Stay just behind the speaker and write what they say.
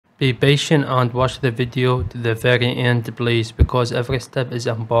Be patient and watch the video to the very end, please, because every step is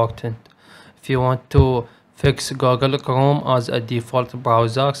important. If you want to fix Google Chrome as a default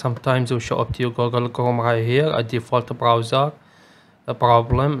browser, sometimes we show up to you Google Chrome right here, a default browser. The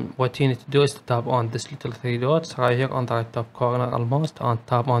problem, what you need to do is to tap on this little three dots right here on the right top corner almost, and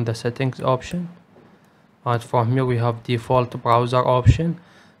tap on the settings option. And from here we have default browser option,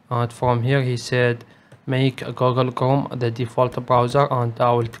 and from here he said make Google Chrome the default browser, and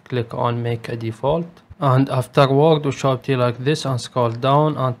I will click on make a default. And afterward we show up to you like this, and scroll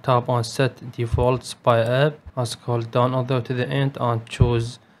down and tap on set defaults by app, and scroll down all the way to the end and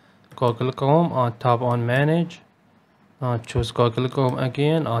choose Google Chrome, and tap on manage, and choose Google Chrome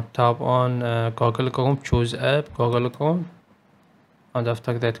again, and tap on Google Chrome, choose app Google Chrome, and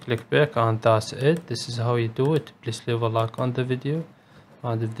after that click back, and that's it. This is how you do it. Please leave a like on the video,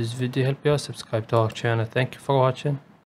 and if this video helped you, subscribe to our channel. Thank you for watching.